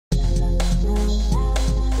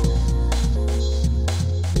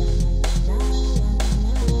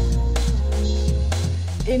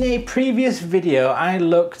In a previous video, I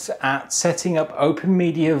looked at setting up Open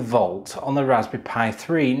Media Vault on the Raspberry Pi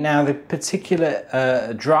 3. Now, the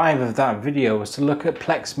particular drive of that video was to look at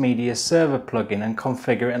Plex Media Server plugin and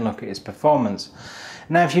configure it and look at its performance.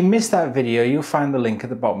 Now, if you missed that video, you'll find the link at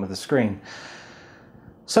the bottom of the screen.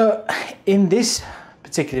 So, in this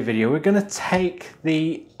particular video, we're going to take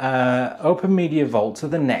the Open Media Vault to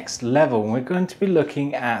the next level, and we're going to be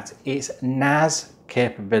looking at its NAS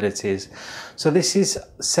capabilities. So this is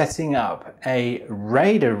setting up a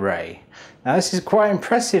RAID array. Now this is quite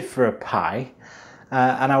impressive for a Pi,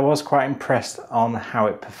 and I was quite impressed on how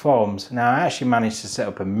it performs. Now I actually managed to set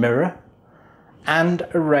up a mirror and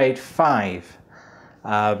a RAID 5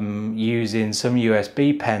 using some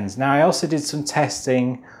USB pens. Now I also did some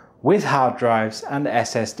testing with hard drives and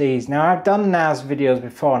SSDs. Now I've done NAS videos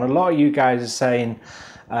before, and a lot of you guys are saying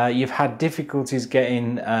you've had difficulties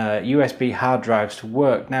getting USB hard drives to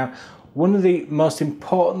work. Now, one of the most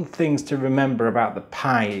important things to remember about the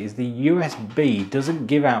Pi is the USB doesn't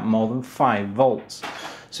give out more than 5 volts.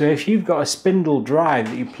 So if you've got a spindle drive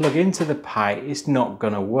that you plug into the Pi, it's not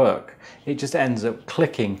going to work. It just ends up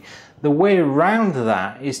clicking. The way around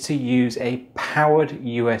that is to use a powered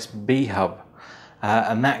USB hub,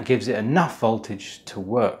 and that gives it enough voltage to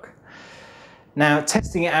work. Now,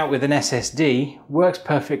 testing it out with an SSD works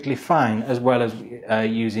perfectly fine, as well as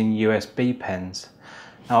using USB pens.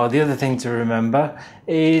 Now, the other thing to remember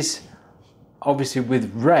is, obviously with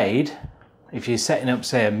RAID, if you're setting up,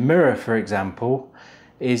 say, a mirror, for example,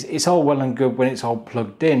 it's all well and good when it's all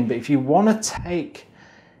plugged in, but if you want to take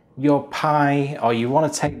your Pi, or you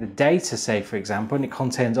want to take the data, say, for example, and it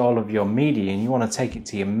contains all of your media, and you want to take it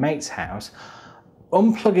to your mate's house,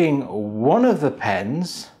 unplugging one of the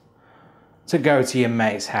pens to go to your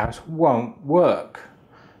mate's house won't work,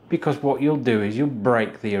 because what you'll do is you'll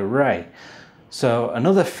break the array. So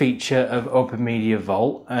another feature of Open Media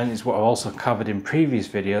Vault, and it's what I've also covered in previous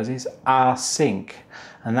videos, is rsync,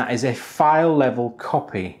 and that is a file level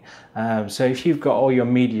copy. So if you've got all your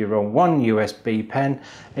media on one USB pen,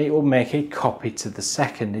 it will make a copy to the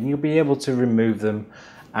second, and you'll be able to remove them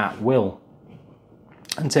at will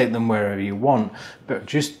and take them wherever you want. But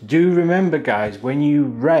just do remember, guys, when you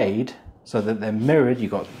RAID, so that they're mirrored,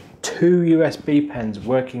 you've got 2 USB pens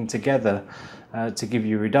working together to give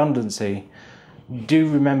you redundancy. Do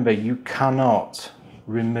remember, you cannot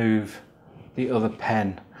remove the other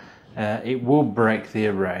pen. It will break the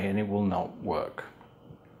array and it will not work.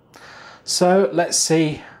 So let's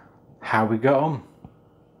see how we got on.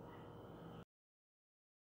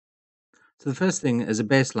 So the first thing, as a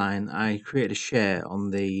baseline, I create a share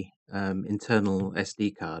on the internal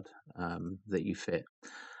SD card that you fit.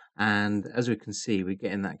 And as we can see, we're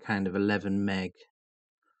getting that kind of 11 meg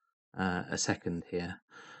a second here.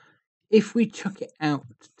 If we chuck it out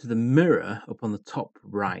to the mirror up on the top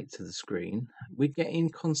right of the screen, we're getting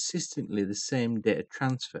consistently the same data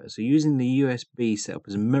transfer. So using the USB set up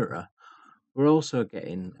as a mirror, we're also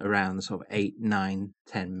getting around the sort of 8, 9,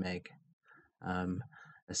 10 meg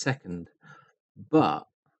a second. But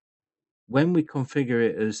when we configure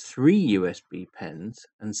it as 3 USB pens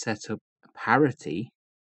and set up a parity,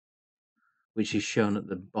 which is shown at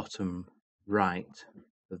the bottom right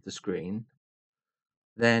of the screen,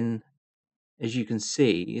 then as you can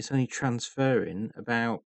see, it's only transferring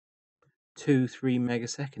about 2-3 meg a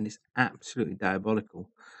second. It's absolutely diabolical.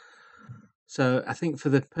 So I think for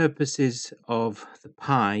the purposes of the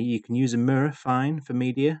Pi, you can use a mirror fine for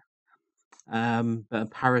media, but a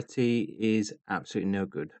parity is absolutely no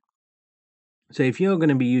good. So if you're going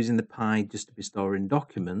to be using the Pi just to be storing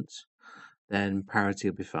documents, then parity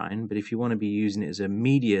will be fine. But if you want to be using it as a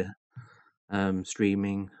media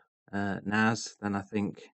streaming NAS, then I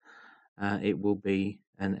think it will be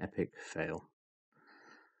an epic fail.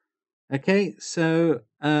 Okay, so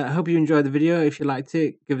I hope you enjoyed the video. If you liked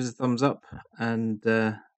it, give us a thumbs up, and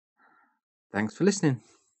thanks for listening.